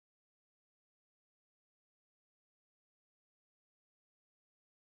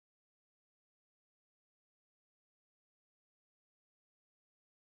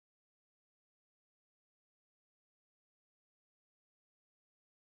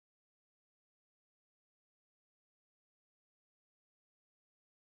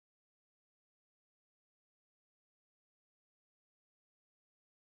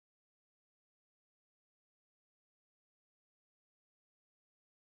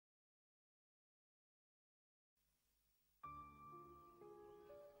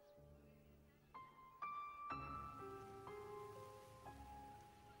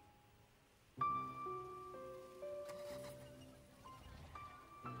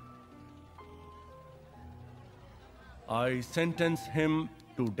I sentence him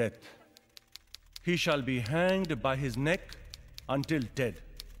to death. He shall be hanged by his neck until dead.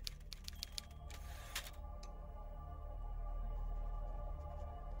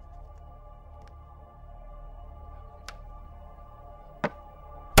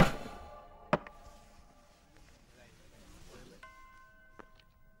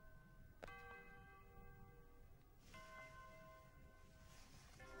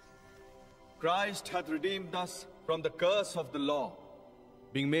 Christ hath redeemed us from the curse of the law,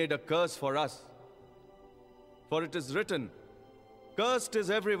 being made a curse for us. For it is written, Cursed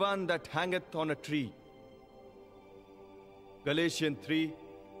is everyone that hangeth on a tree. Galatians 3,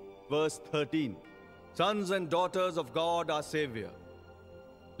 verse 13. Sons and daughters of God our Savior.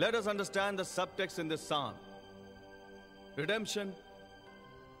 Let us understand the subtext in this psalm. Redemption,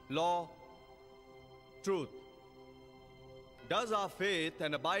 law, truth. Does our faith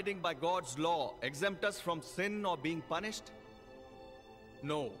and abiding by God's law exempt us from sin or being punished?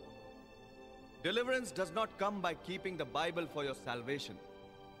 No. Deliverance does not come by keeping the Bible for your salvation.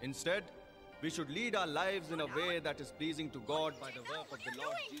 Instead, we should lead our lives in a way that is pleasing to God by the work of the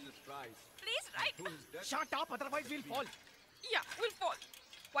Lord Jesus Christ. Please, right? Shut up, otherwise we'll fall. Yeah, we'll fall.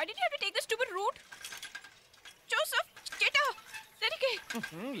 Why did you have to take the stupid route? Joseph, Cheta,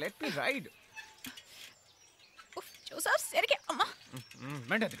 Sergey. Let me ride. Oof, Joseph, Sergey, Amma.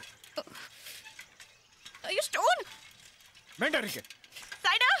 Mandadri. Are you stoned? Mandadri.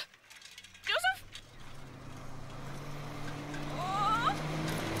 Cider? Joseph? Oh.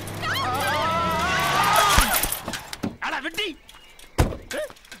 Ada Vitti!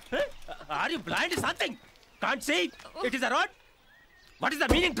 Are you blind or something? Can't see? It is a road? What is the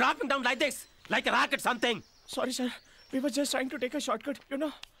meaning dropping down like this? Like a rocket something? Sorry, sir. We were just trying to take a shortcut, you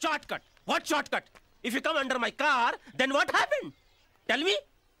know. Shortcut? What shortcut? If you come under my car, then what happened? Tell me?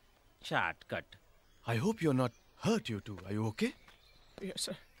 Shortcut. I hope you're not hurt, you two. Are you okay? Yes,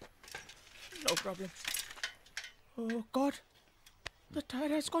 sir. No problem. Oh, God. The tire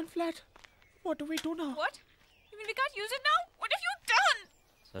has gone flat. What do we do now? What? You mean we can't use it now? What have you done?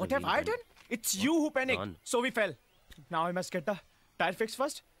 Sir, What have I done? It's you who panicked. Done. So we fell. Now I must get the tire fixed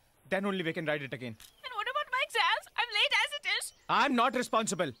first. Then only we can ride it again. And what about my exams? I'm late as it is. I'm not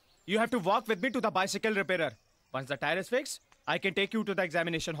responsible. You have to walk with me to the bicycle repairer. Once the tire is fixed, I can take you to the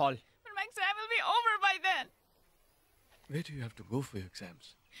examination hall. But my exam will be over by then. Where do you have to go for your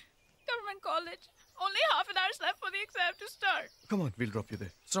exams? Government college. Only half an hour's left for the exam to start. Come on, we'll drop you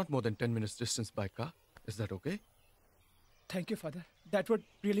there. It's not more than 10 minutes distance by car. Is that okay? Thank you, Father. That would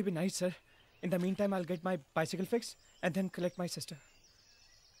really be nice, sir. In the meantime, I'll get my bicycle fixed and then collect my sister.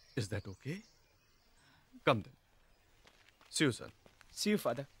 Is that okay? Come then. See you, son. See you,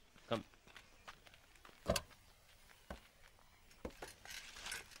 Father. Come.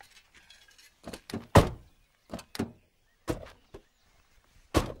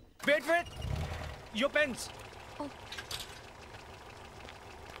 Wait! Your pens. Oh.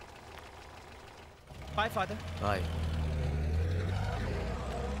 Bye, Father. Hi.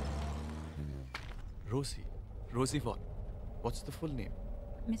 Rosie. Rosie what? What's the full name?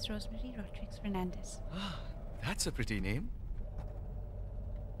 Miss Rosemary Rodriguez Fernandez. That's a pretty name.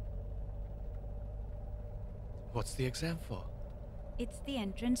 What's the exam for? It's the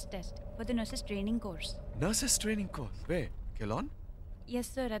entrance test for the nurses training course. Nurses training course. Where? Kelon? Yes,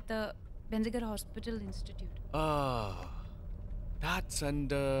 sir, at the Benziger Hospital Institute. Ah, that's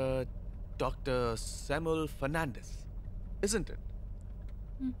under Dr. Samuel Fernandez, isn't it?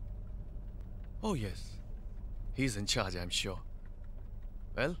 Oh, yes. He's in charge, I'm sure.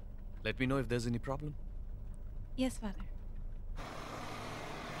 Well, let me know if there's any problem. Yes, Father.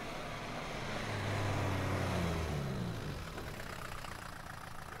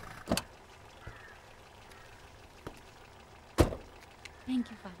 Thank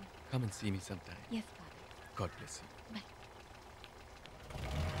you, Father. Come and see me sometime. Yes, Father. God bless you. Bye.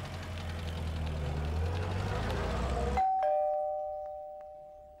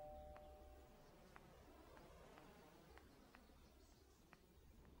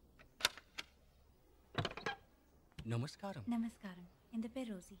 Namaskaram. Namaskaram. In the bed,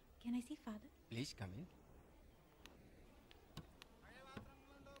 Rosie. Can I see Father? Please come in.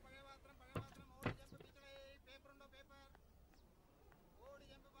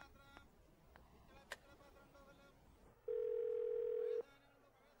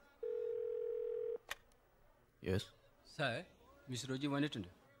 Yes? Sir, Miss Roji wanted.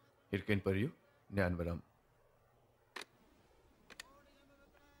 ഇരിക്കാൻ പറയൂ ഞാൻ വരാം.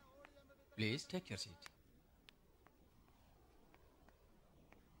 Please take your seat.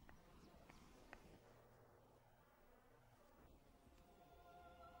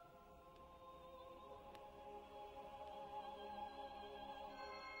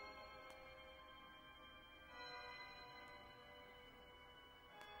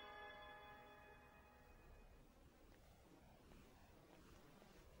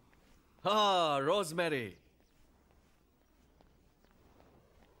 Ah, Rosemary.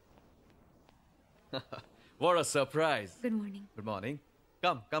 What a surprise. Good morning. Good morning.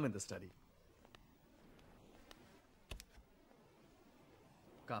 Come in the study.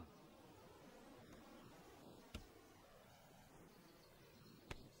 Come.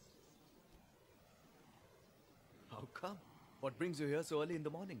 How come? What brings you here so early in the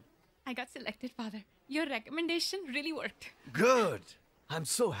morning? I got selected, Father. Your recommendation really worked. Good. I'm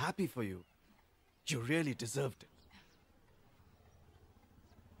so happy for you. You really deserved it.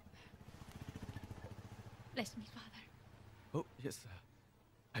 Bless me, Father. Oh, yes, sir.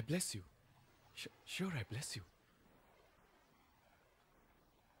 I bless you. Sure, I bless you.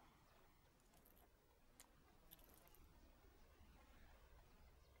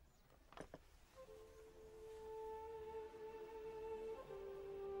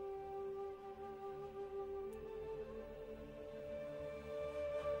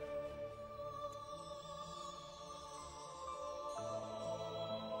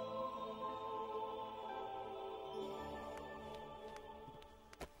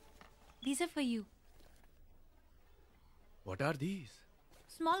 These are for you. What are these?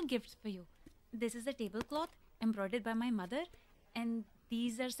 Small gifts for you. This is a tablecloth embroidered by my mother, and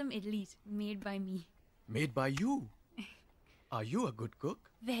these are some idlis made by me. Made by you. Are you a good cook?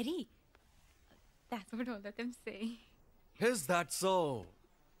 Very. That's what all of them say. Is that so?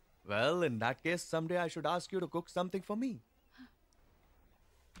 Well, in that case, someday I should ask you to cook something for me.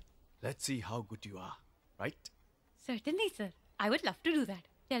 Let's see how good you are, right? Certainly, sir. I would love to do that.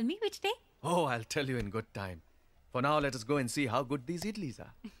 Tell me which day. Oh, I'll tell you in good time. For now, let us go and see how good these idlis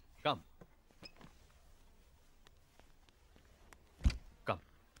are. Come. Come.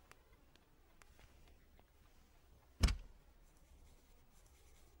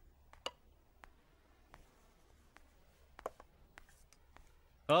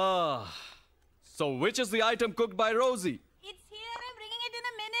 Ah, so which is the item cooked by Rosie? It's here. I'm bringing it in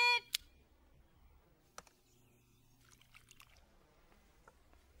a minute.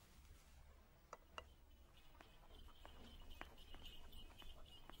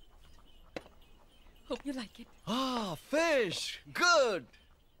 Hope you like it. Ah, fish! Good!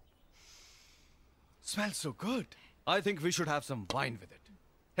 Smells so good. I think we should have some wine with it.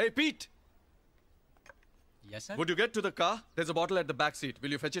 Hey, Pete! Yes, sir. Would you get to the car? There's a bottle at the back seat.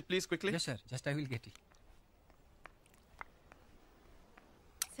 Will you fetch it, please, quickly? Yes, sir. Just I will get it.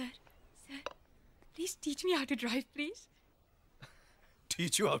 Sir, please teach me how to drive, please.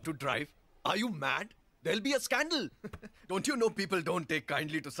 Teach you how to drive? Are you mad? There'll be a scandal. Don't you know people don't take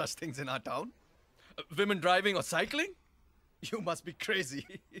kindly to such things in our town? Women driving or cycling? You must be crazy.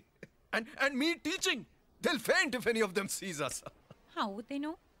 and me teaching. They'll faint if any of them sees us. How would they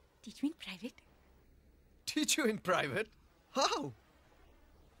know? Teach me in private. Teach you in private? How?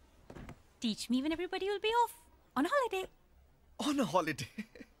 Teach me when everybody will be off. On holiday. On a holiday?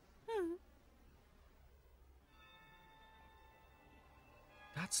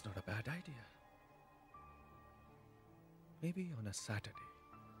 That's not a bad idea. Maybe on a Saturday.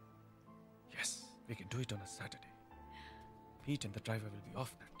 Yes, we can do it on a Saturday. Pete and the driver will be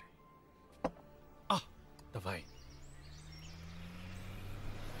off that day. Ah, the wine.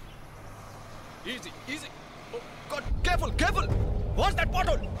 Easy, easy. Oh, God, careful, careful. What's that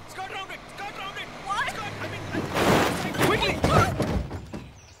bottle? Skirt round it, skirt round it. What? Skirt, quickly.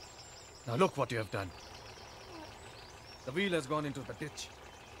 Now look what you have done. The wheel has gone into the ditch.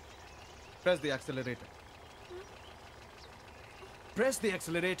 Press the accelerator. Press the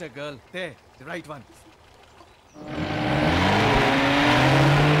accelerator, girl. There, the right one.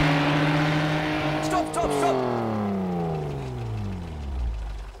 Stop, stop, stop!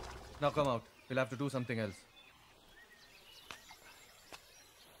 Now come out. We'll have to do something else.